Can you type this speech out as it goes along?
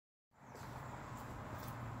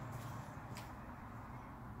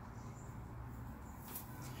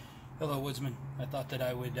Hello Woodsman, I thought that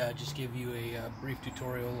I would just give you a brief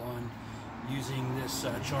tutorial on using this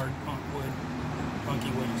charred punky wood,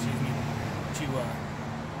 to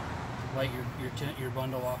light your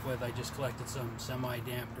bundle off with. I just collected some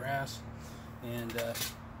semi-damp grass, and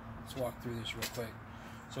let's walk through this real quick.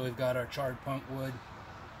 So we've got our charred punky wood.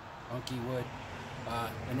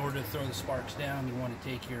 In order to throw the sparks down, you want to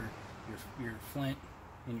take your flint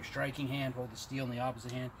in your striking hand, hold the steel in the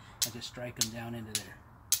opposite hand, and just strike them down into there.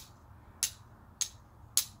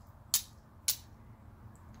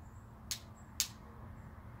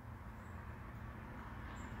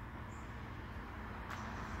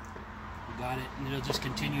 Got it, and it'll just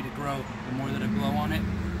continue to grow. The more that I blow on it,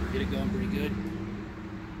 get it going pretty good.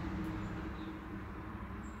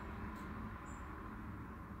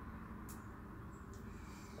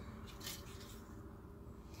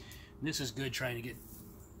 This is good trying to get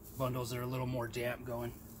bundles that are a little more damp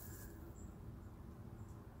going.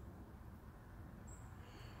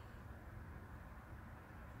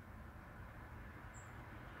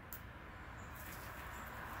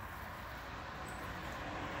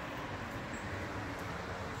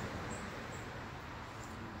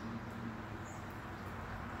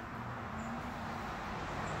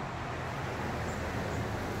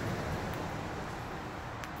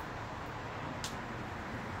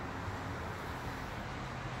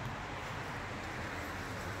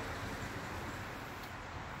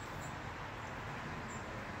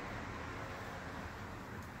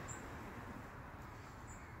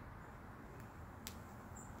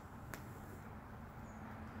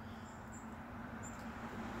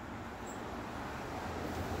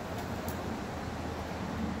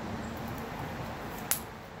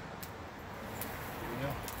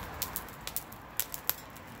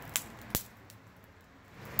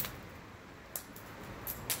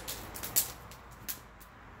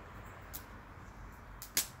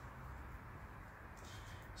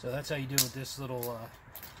 So that's how you do with this little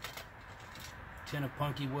tin of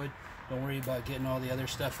punky wood. Don't worry about getting all the other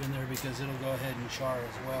stuff in there because it'll go ahead and char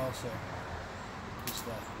as well. So just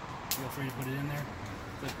feel free to put it in there.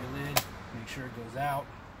 Flip your lid, make sure it goes out.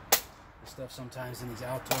 The stuff sometimes in these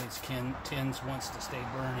Altoids tins wants to stay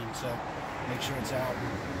burning, so make sure it's out.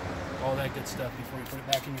 All that good stuff before you put it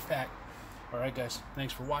back in your pack. Alright guys,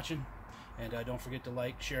 thanks for watching, and don't forget to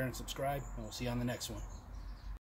like, share, and subscribe, and we'll see you on the next one.